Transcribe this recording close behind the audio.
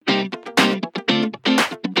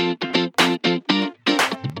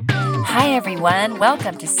Hi, everyone.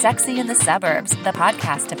 Welcome to Sexy in the Suburbs, the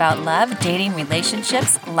podcast about love, dating,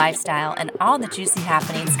 relationships, lifestyle, and all the juicy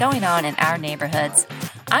happenings going on in our neighborhoods.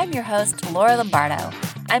 I'm your host, Laura Lombardo.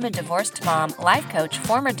 I'm a divorced mom, life coach,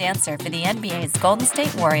 former dancer for the NBA's Golden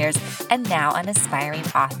State Warriors, and now an aspiring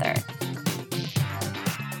author.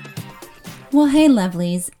 Well, hey,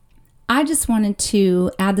 lovelies. I just wanted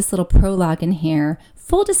to add this little prologue in here.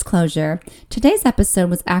 Full disclosure, today's episode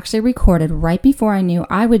was actually recorded right before I knew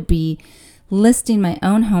I would be listing my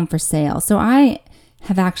own home for sale. So I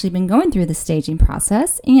have actually been going through the staging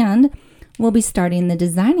process and will be starting the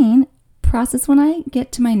designing process when I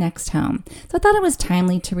get to my next home. So I thought it was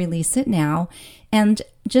timely to release it now. And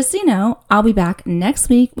just so you know, I'll be back next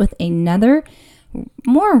week with another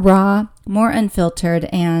more raw, more unfiltered,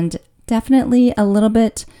 and definitely a little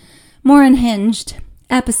bit more unhinged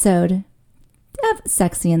episode of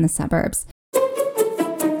Sexy in the Suburbs.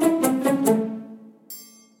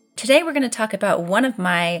 Today we're going to talk about one of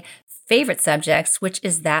my favorite subjects, which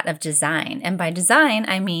is that of design. And by design,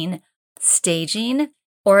 I mean staging,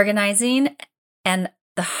 organizing, and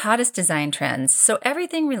the hottest design trends. So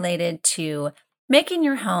everything related to making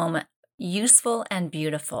your home useful and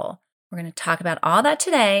beautiful. We're going to talk about all that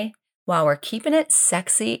today while we're keeping it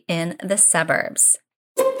sexy in the suburbs.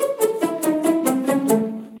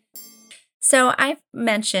 So I've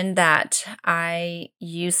mentioned that I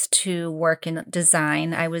used to work in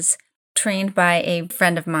design. I was trained by a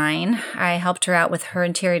friend of mine. I helped her out with her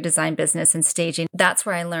interior design business and staging. That's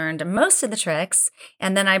where I learned most of the tricks.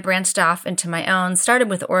 And then I branched off into my own, started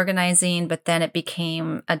with organizing, but then it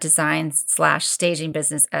became a design/staging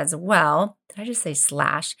business as well. Did I just say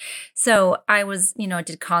slash? So I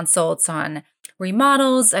did consults on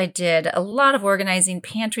remodels. I did a lot of organizing,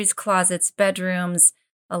 pantries, closets, bedrooms,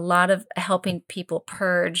 a lot of helping people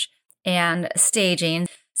purge and staging.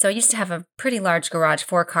 So I used to have a pretty large garage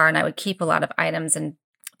 4-car, and I would keep a lot of items and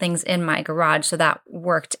things in my garage, so that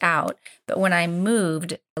worked out. But when I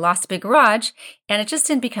moved, I lost a big garage, and it just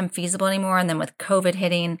didn't become feasible anymore. And then with COVID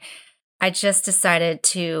hitting, I just decided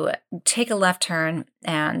to take a left turn.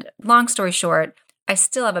 And long story short, I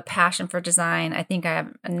still have a passion for design. I think I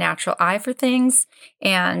have a natural eye for things,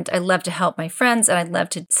 and I love to help my friends, and I love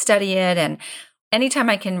to study it. And anytime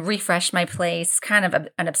I can refresh my place, kind of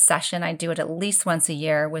an obsession. I do it at least once a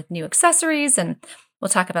year with new accessories, and we'll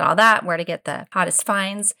talk about all that, where to get the hottest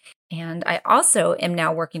finds. And I also am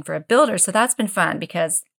now working for a builder, so that's been fun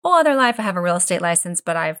because all other life I have a real estate license,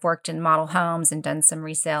 but I've worked in model homes and done some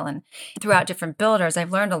resale. And throughout different builders,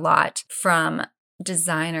 I've learned a lot from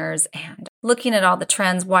designers and looking at all the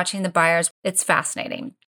trends, watching the buyers. It's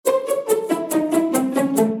fascinating.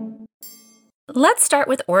 Let's start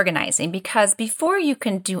with organizing, because before you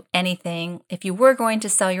can do anything, if you were going to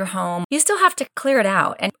sell your home, you still have to clear it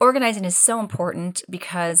out. And organizing is so important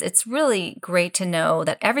because it's really great to know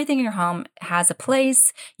that everything in your home has a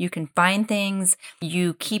place. You can find things.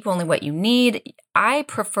 You keep only what you need. I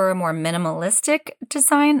prefer a more minimalistic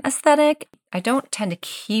design aesthetic. I don't tend to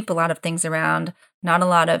keep a lot of things around, not a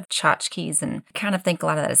lot of tchotchkes, and kind of think a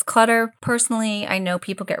lot of that is clutter. Personally, I know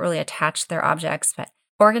people get really attached to their objects, but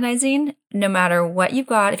organizing, no matter what you've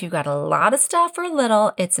got, if you've got a lot of stuff or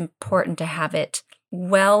little, it's important to have it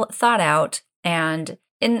well thought out and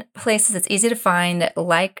in places it's easy to find,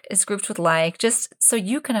 like is grouped with like, just so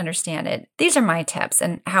you can understand it. These are my tips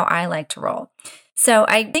and how I like to roll. So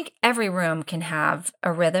I think every room can have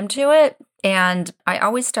a rhythm to it. And I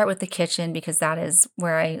always start with the kitchen because that is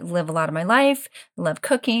where I live a lot of my life. I love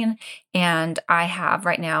cooking. And I have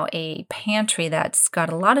right now a pantry that's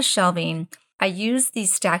got a lot of shelving. I use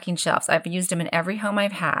these stacking shelves. I've used them in every home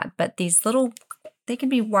I've had, but these little, they can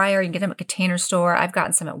be wire. You can get them at Container Store. I've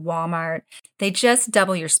gotten some at Walmart. They just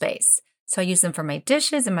double your space. So I use them for my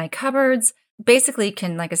dishes and my cupboards. Basically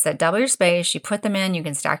can, like I said, double your space. You put them in, you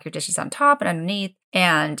can stack your dishes on top and underneath.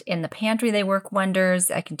 And in the pantry, they work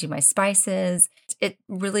wonders. I can do my spices. It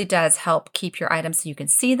really does help keep your items so you can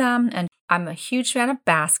see them. And I'm a huge fan of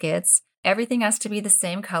baskets. Everything has to be the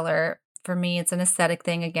same color. For me, it's an aesthetic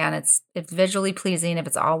thing. Again, it's visually pleasing if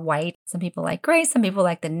it's all white. Some people like gray. Some people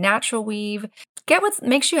like the natural weave. Get what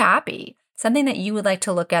makes you happy. Something that you would like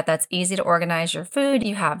to look at that's easy to organize your food.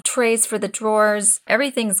 You have trays for the drawers.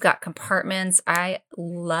 Everything's got compartments. I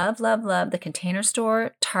love, love, love the Container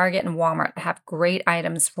Store, Target, and Walmart have great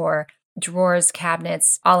items for drawers,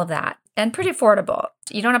 cabinets, all of that. And pretty affordable.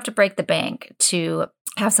 You don't have to break the bank to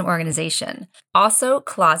have some organization. Also,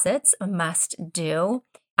 closets, a must do.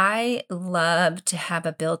 I love to have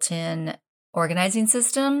a built-in organizing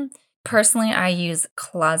system. Personally, I use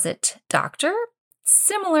Closet Doctor.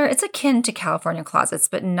 similar. It's akin to California Closets,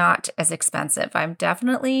 but not as expensive. I'm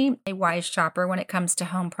definitely a wise shopper when it comes to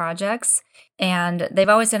home projects, and they've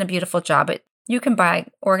always done a beautiful job. But you can buy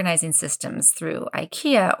organizing systems through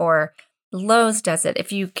IKEA, or Lowe's does it.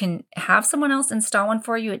 If you can have someone else install one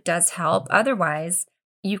for you, it does help. Otherwise,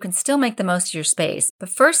 you can still make the most of your space. But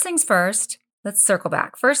first things first, let's circle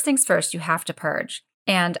back. First things first, you have to purge.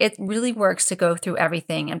 And it really works to go through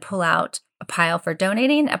everything and pull out a pile for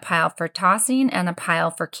donating, a pile for tossing, and a pile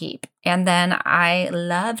for keep. And then I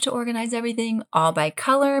love to organize everything all by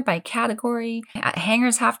color, by category.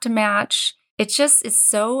 Hangers have to match. It just is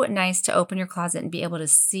so nice to open your closet and be able to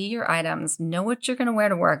see your items, know what you're going to wear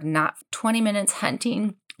to work, not 20 minutes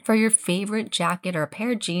hunting for your favorite jacket or a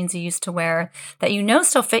pair of jeans you used to wear that you know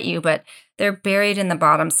still fit you, but they're buried in the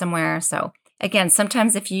bottom somewhere. So again,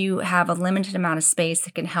 sometimes if you have a limited amount of space,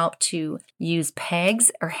 it can help to use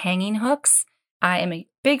pegs or hanging hooks. I am a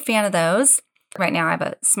big fan of those. Right now I have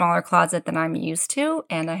a smaller closet than I'm used to,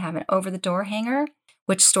 and I have an over-the-door hanger,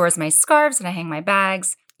 which stores my scarves and I hang my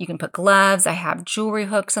bags. You can put gloves. I have jewelry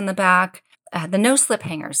hooks on the back. The no-slip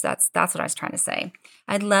hangers, that's what I was trying to say.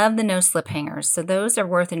 I love the no-slip hangers, so those are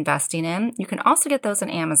worth investing in. You can also get those on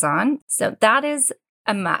Amazon. So that is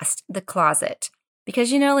a must, the closet.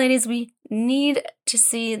 Because, ladies, we need to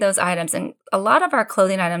see those items. And a lot of our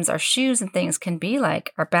clothing items, our shoes and things can be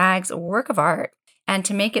like our bags, a work of art. And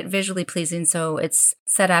to make it visually pleasing, so it's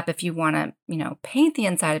set up if you want to, paint the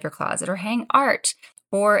inside of your closet or hang art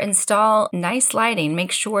or install nice lighting,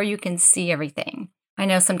 make sure you can see everything. I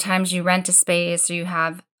know sometimes you rent a space or you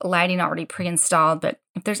have lighting already pre-installed, but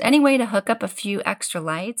if there's any way to hook up a few extra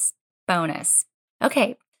lights, bonus.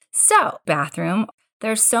 Okay, so bathroom.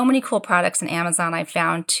 There's so many cool products on Amazon I've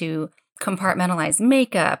found to compartmentalize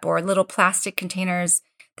makeup or little plastic containers.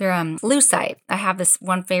 They're Lucite. I have this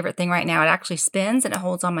one favorite thing right now. It actually spins and it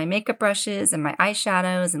holds all my makeup brushes and my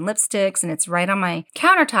eyeshadows and lipsticks, and it's right on my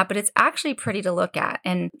countertop, but it's actually pretty to look at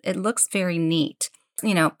and it looks very neat.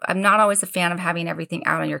 I'm not always a fan of having everything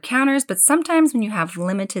out on your counters, but sometimes when you have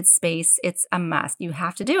limited space, it's a must. You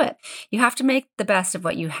have to do it. You have to make the best of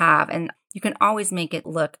what you have, and you can always make it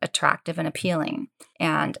look attractive and appealing.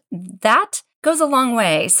 And that goes a long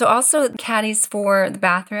way. So also caddies for the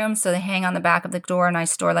bathroom. So they hang on the back of the door, and I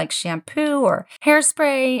store like shampoo or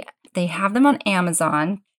hairspray. They have them on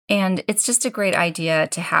Amazon. And it's just a great idea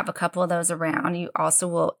to have a couple of those around. You also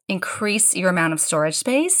will increase your amount of storage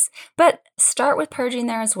space, but start with purging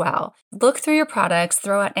there as well. Look through your products,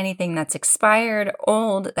 throw out anything that's expired,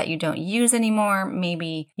 old, that you don't use anymore.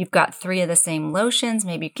 Maybe you've got 3 of the same lotions,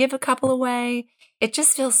 maybe give a couple away. It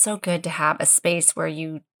just feels so good to have a space where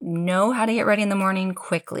you know how to get ready in the morning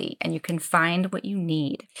quickly and you can find what you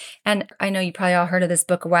need. And I know you probably all heard of this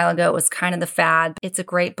book a while ago. It was kind of the fad. It's a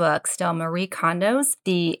great book still. Marie Kondo's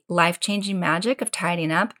The Life-Changing Magic of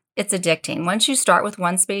Tidying Up. It's addicting. Once you start with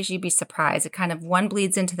one space, you'd be surprised. It kind of one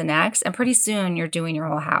bleeds into the next, and pretty soon you're doing your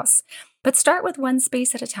whole house. But start with one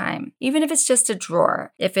space at a time, even if it's just a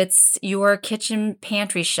drawer. If it's your kitchen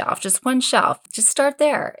pantry shelf, just one shelf, just start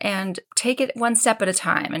there and take it one step at a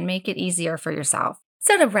time and make it easier for yourself.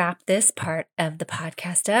 So to wrap this part of the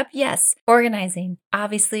podcast up, yes, organizing.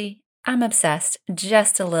 Obviously, I'm obsessed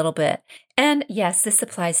just a little bit. And yes, this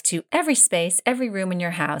applies to every space, every room in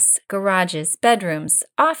your house, garages, bedrooms,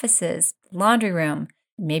 offices, laundry room.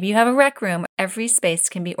 Maybe you have a rec room. Every space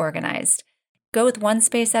can be organized. Go with one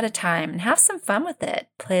space at a time and have some fun with it.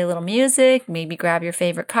 Play a little music, maybe grab your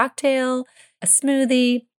favorite cocktail, a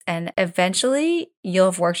smoothie, and eventually you'll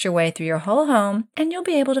have worked your way through your whole home and you'll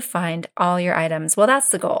be able to find all your items. Well, that's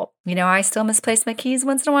the goal. I still misplace my keys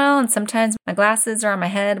once in a while, and sometimes my glasses are on my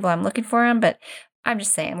head while I'm looking for them, but I'm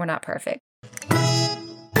just saying we're not perfect.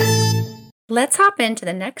 Let's hop into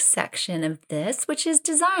the next section of this, which is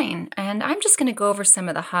design. And I'm just going to go over some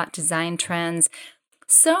of the hot design trends.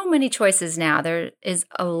 So many choices now. There is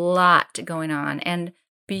a lot going on and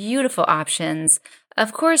beautiful options.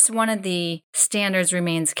 Of course, one of the standards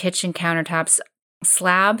remains kitchen countertops.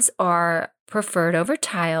 Slabs are preferred over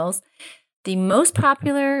tiles. The most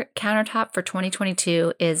popular countertop for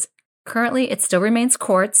 2022 is currently, it still remains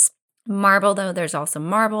quartz. Marble, though, there's also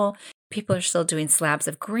marble. People are still doing slabs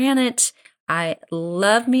of granite. I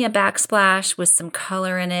love me a backsplash with some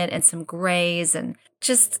color in it and some grays, and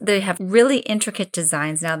they have really intricate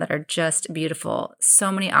designs now that are just beautiful.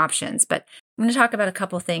 So many options, but I'm going to talk about a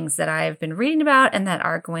couple things that I've been reading about and that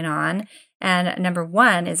are going on. And number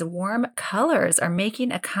one is warm colors are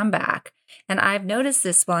making a comeback. And I've noticed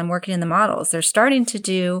this while I'm working in the models. They're starting to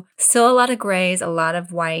do still a lot of grays, a lot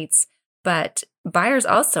of whites, but buyers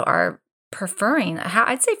also are preferring,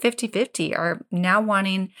 I'd say 50-50, are now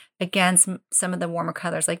wanting, again, some of the warmer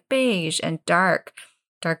colors like beige and dark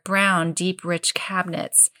brown, deep, rich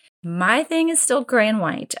cabinets. My thing is still gray and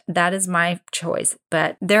white. That is my choice,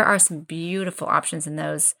 but there are some beautiful options in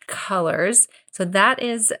those colors. So that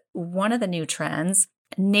is one of the new trends.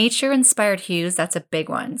 Nature-inspired hues, that's a big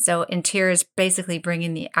one. So interior is basically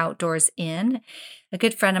bringing the outdoors in. A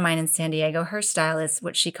good friend of mine in San Diego, her style is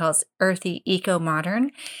what she calls earthy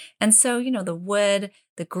eco-modern. And so, the wood,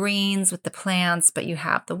 the greens with the plants, but you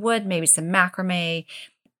have the wood, maybe some macrame,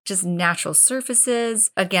 just natural surfaces.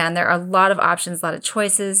 Again, there are a lot of options, a lot of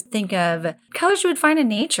choices. Think of colors you would find in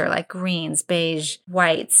nature, like greens, beige,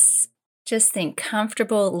 whites. Just think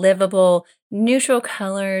comfortable, livable, neutral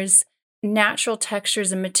colors, natural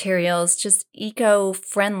textures and materials, just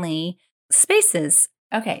eco-friendly spaces.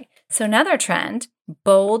 Okay, so another trend,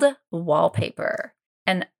 bold wallpaper.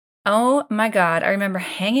 And oh my God, I remember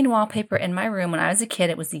hanging wallpaper in my room when I was a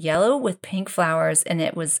kid. It was yellow with pink flowers and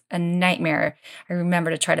it was a nightmare. I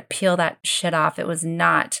remember to try to peel that shit off. It was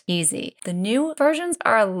not easy. The new versions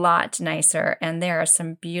are a lot nicer and there are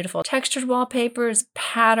some beautiful textured wallpapers,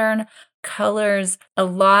 pattern, colors. A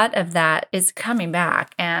lot of that is coming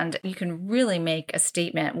back and you can really make a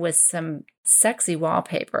statement with some sexy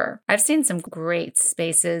wallpaper. I've seen some great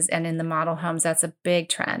spaces and in the model homes, that's a big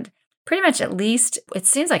trend. Pretty much at least, it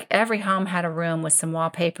seems like every home had a room with some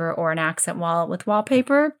wallpaper or an accent wall with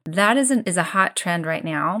wallpaper. That is a hot trend right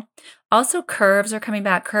now. Also, curves are coming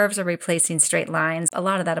back. Curves are replacing straight lines. A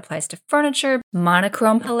lot of that applies to furniture.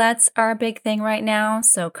 Monochrome palettes are a big thing right now.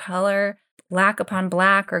 So color, black upon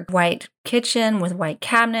black or white kitchen with white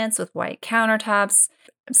cabinets, with white countertops.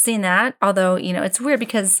 I've seen that, although, it's weird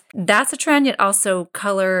because that's a trend, yet also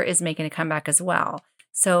color is making a comeback as well.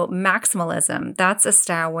 So maximalism, that's a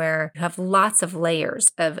style where you have lots of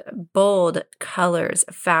layers of bold colors,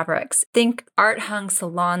 fabrics. Think art hung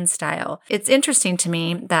salon style. It's interesting to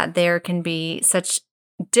me that there can be such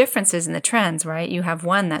differences in the trends, right? You have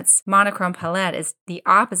one that's monochrome palette is the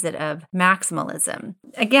opposite of maximalism.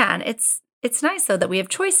 Again, it's nice, though, that we have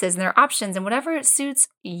choices and there are options and whatever suits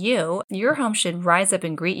you. Your home should rise up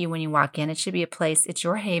and greet you when you walk in. It should be a place, it's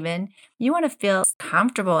your haven. You want to feel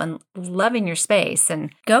comfortable and loving your space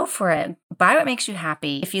and go for it. Buy what makes you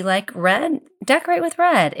happy. If you like red, decorate with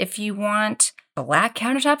red. If you want black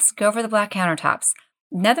countertops, go for the black countertops.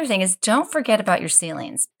 Another thing is don't forget about your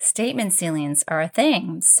ceilings. Statement ceilings are a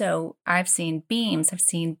thing. So I've seen beams, I've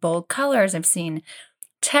seen bold colors, I've seen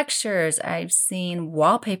textures, I've seen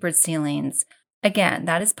wallpapered ceilings. Again,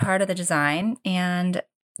 that is part of the design and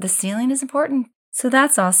the ceiling is important. So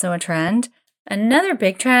that's also a trend. Another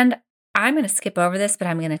big trend, I'm going to skip over this, but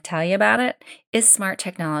I'm going to tell you about it, is smart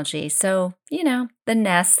technology. So, the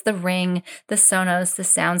Nest, the Ring, the Sonos, the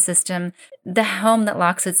sound system, the home that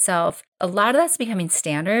locks itself. A lot of that's becoming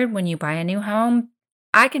standard when you buy a new home.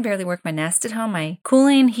 I can barely work my Nest at home, my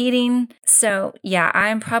cooling, heating. So yeah,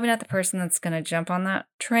 I'm probably not the person that's going to jump on that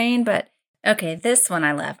train, but okay, this one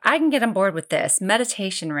I love. I can get on board with this.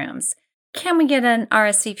 Meditation rooms. Can we get an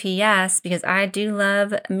RSVP? Yes, because I do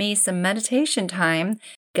love me some meditation time.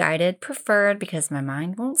 Guided, preferred, because my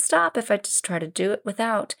mind won't stop if I just try to do it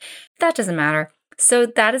without. That doesn't matter. So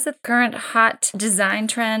that is a current hot design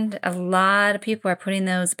trend. A lot of people are putting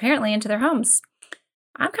those apparently into their homes.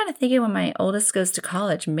 I'm kind of thinking when my oldest goes to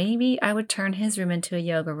college, maybe I would turn his room into a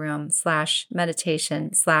yoga room /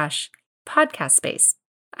 meditation / podcast space.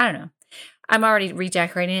 I don't know. I'm already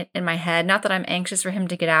redecorating it in my head. Not that I'm anxious for him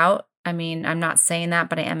to get out. I mean, I'm not saying that,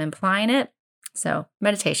 but I am implying it. So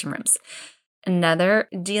meditation rooms. Another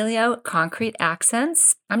dealio, concrete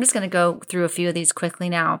accents. I'm just going to go through a few of these quickly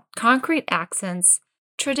now. Concrete accents,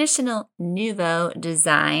 traditional nouveau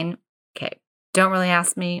design. Okay. Don't really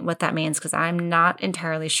ask me what that means because I'm not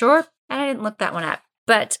entirely sure and I didn't look that one up.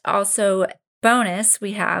 But also, bonus,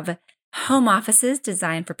 we have home offices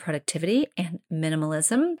designed for productivity and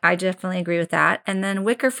minimalism. I definitely agree with that. And then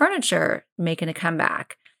wicker furniture making a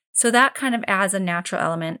comeback. So that kind of adds a natural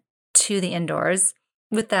element to the indoors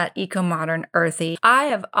with that eco-modern earthy. I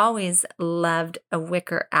have always loved a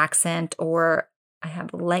wicker accent, or I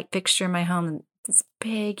have a light fixture in my home. This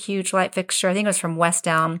big, huge light fixture. I think it was from West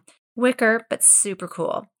Elm. Wicker, but super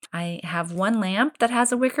cool. I have one lamp that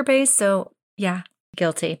has a wicker base, so yeah,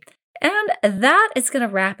 guilty. And that is going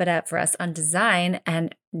to wrap it up for us on design.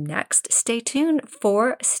 And next, stay tuned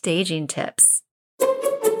for staging tips.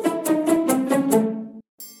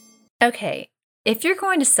 Okay, if you're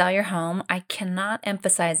going to sell your home, I cannot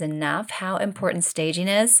emphasize enough how important staging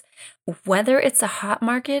is, whether it's a hot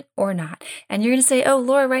market or not. And you're going to say, oh,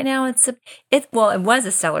 Laura, right now it was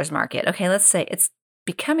a seller's market. Okay, let's say it's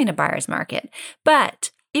becoming a buyer's market. But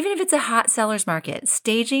Even if it's a hot seller's market,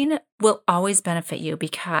 staging will always benefit you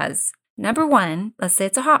because number one, let's say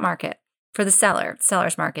it's a hot market for the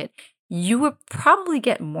seller's market, you will probably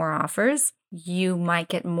get more offers. You might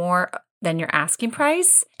get more than your asking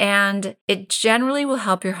price, and it generally will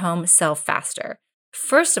help your home sell faster.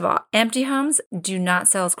 First of all, empty homes do not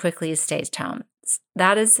sell as quickly as staged homes.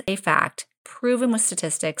 That is a fact, proven with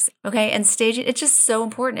statistics. Okay, and staging, it's just so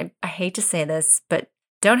important. I hate to say this, but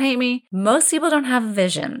don't hate me. Most people don't have a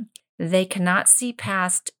vision. They cannot see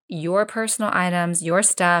past your personal items, your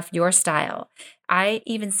stuff, your style. I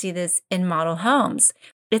even see this in model homes.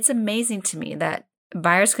 It's amazing to me that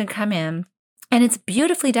buyers can come in and it's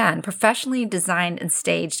beautifully done, professionally designed and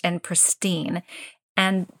staged and pristine.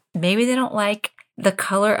 And maybe they don't like the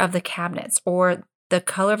color of the cabinets or the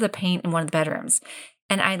color of the paint in one of the bedrooms.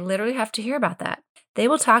 And I literally have to hear about that. They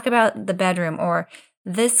will talk about the bedroom or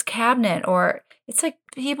this cabinet, or it's like,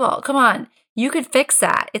 people, come on, you could fix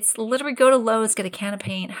that. It's literally go to Lowe's, get a can of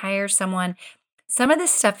paint, hire someone. Some of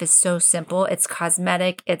this stuff is so simple. It's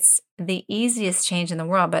cosmetic. It's the easiest change in the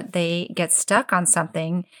world, but they get stuck on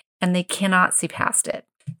something and they cannot see past it.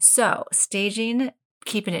 So staging,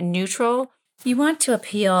 keeping it neutral. You want to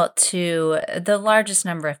appeal to the largest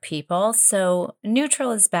number of people. So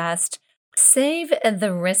neutral is best. Save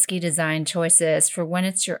the risky design choices for when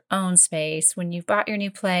it's your own space, when you've bought your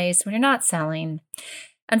new place, when you're not selling.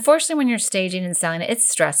 Unfortunately, when you're staging and selling it, it's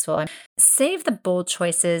stressful. Save the bold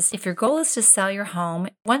choices. If your goal is to sell your home,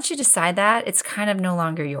 once you decide that, it's kind of no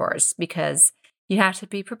longer yours because you have to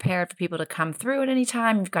be prepared for people to come through at any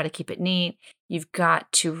time. You've got to keep it neat. You've got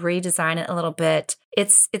to redesign it a little bit.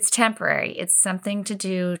 It's temporary. It's something to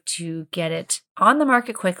do to get it on the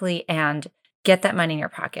market quickly and get that money in your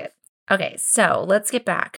pocket. Okay, so let's get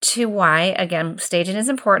back to why, again, staging is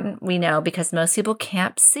important. We know because most people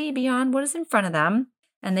can't see beyond what is in front of them.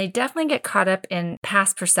 And they definitely get caught up in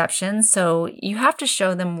past perceptions. So you have to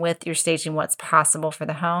show them with your staging what's possible for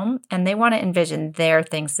the home. And they want to envision their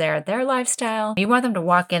things there, their lifestyle. You want them to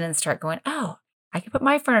walk in and start going, oh, I can put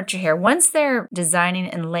my furniture here. Once they're designing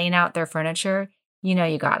and laying out their furniture, you know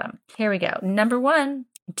you got them. Here we go. Number one,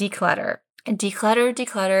 declutter. And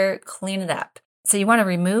declutter, clean it up. So you want to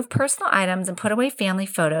remove personal items and put away family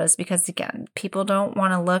photos because, again, people don't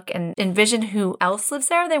want to look and envision who else lives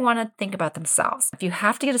there. They want to think about themselves. If you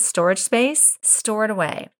have to get a storage space, store it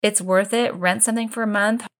away. It's worth it. Rent something for a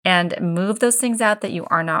month and move those things out that you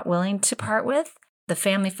are not willing to part with. The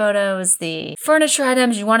family photos, the furniture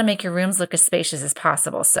items, you want to make your rooms look as spacious as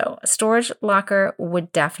possible. So a storage locker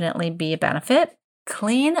would definitely be a benefit.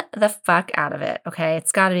 Clean the fuck out of it, okay?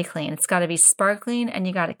 It's got to be clean. It's got to be sparkling, and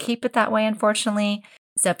you got to keep it that way, unfortunately.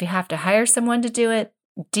 So if you have to hire someone to do it,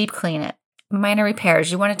 deep clean it. Minor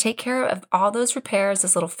repairs. You want to take care of all those repairs,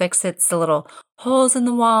 those little fix-its, the little holes in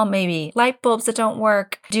the wall, maybe light bulbs that don't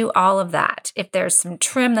work. Do all of that. If there's some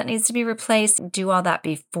trim that needs to be replaced, do all that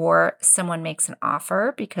before someone makes an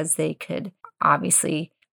offer because they could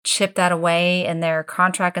obviously chip that away in their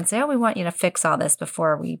contract and say, oh, we want you to fix all this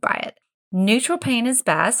before we buy it. Neutral paint is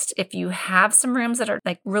best. If you have some rooms that are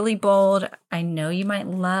like really bold, I know you might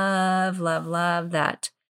love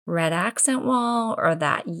that red accent wall or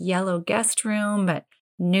that yellow guest room, but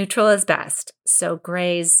neutral is best. So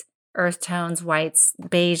grays, earth tones, whites,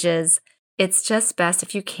 beiges. It's just best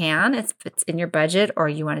if you can, if it's in your budget or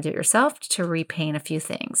you want to do it yourself, to repaint a few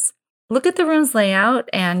things. Look at the room's layout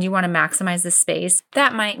and you want to maximize the space.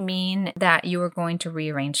 That might mean that you are going to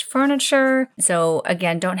rearrange furniture. So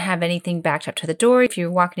again, don't have anything backed up to the door. If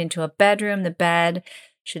you're walking into a bedroom, the bed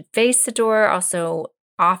should face the door. Also,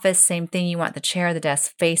 office, same thing. You want the chair, the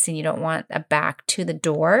desk facing. You don't want a back to the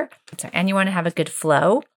door. And you want to have a good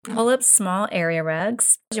flow. Pull up small area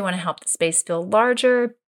rugs. You want to help the space feel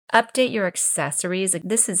larger. Update your accessories.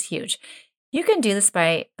 This is huge. You can do this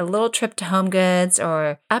by a little trip to Home Goods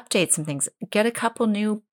or update some things. Get a couple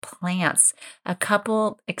new plants, a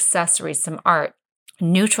couple accessories, some art.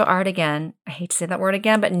 Neutral art again. I hate to say that word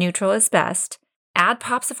again, but neutral is best. Add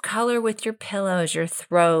pops of color with your pillows, your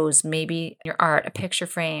throws, maybe your art, a picture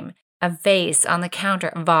frame, a vase on the counter,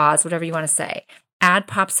 a vase, whatever you want to say. Add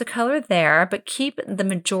pops of color there, but keep the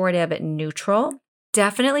majority of it neutral.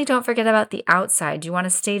 Definitely don't forget about the outside. You want to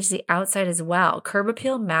stage the outside as well. Curb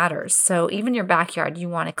appeal matters. So even your backyard, you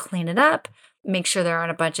want to clean it up, make sure there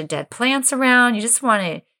aren't a bunch of dead plants around. You just want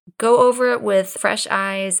to go over it with fresh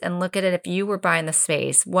eyes and look at it. If you were buying the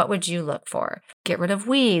space, what would you look for? Get rid of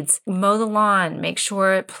weeds, mow the lawn, make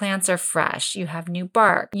sure plants are fresh. You have new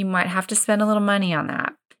bark. You might have to spend a little money on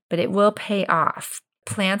that, but it will pay off.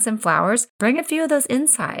 Plants and flowers, bring a few of those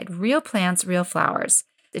inside. Real plants, real flowers.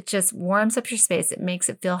 It just warms up your space. It makes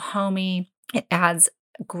it feel homey. It adds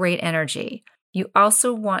great energy. You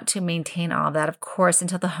also want to maintain all of that, of course,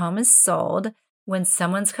 until the home is sold. When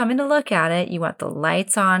someone's coming to look at it, you want the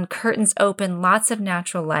lights on, curtains open, lots of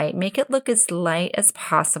natural light. Make it look as light as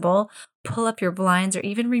possible. Pull up your blinds or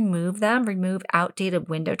even remove them. Remove outdated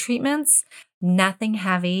window treatments. Nothing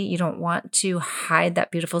heavy. You don't want to hide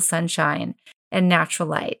that beautiful sunshine and natural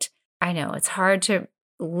light. I know it's hard to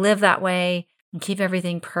live that way and keep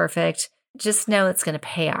everything perfect. Just know it's going to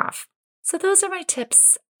pay off. So those are my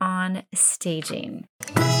tips on staging.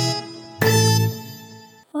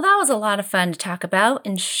 Well, that was a lot of fun to talk about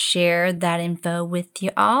and share that info with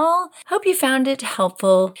you all. Hope you found it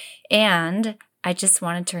helpful. And I just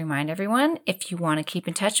wanted to remind everyone, if you want to keep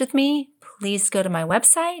in touch with me, please go to my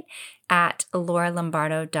website at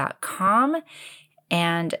lauralombardo.com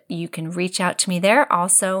and you can reach out to me there.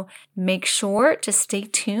 Also, make sure to stay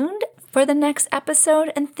tuned for the next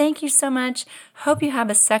episode. And thank you so much. Hope you have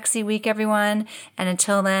a sexy week, everyone. And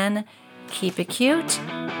until then, keep it cute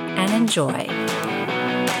and enjoy.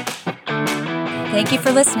 Thank you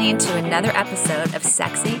for listening to another episode of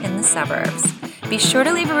Sexy in the Suburbs. Be sure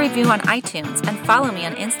to leave a review on iTunes and follow me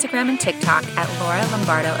on Instagram and TikTok at Laura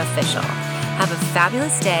Lombardo Official. Have a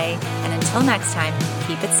fabulous day, and until next time,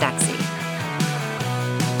 keep it sexy.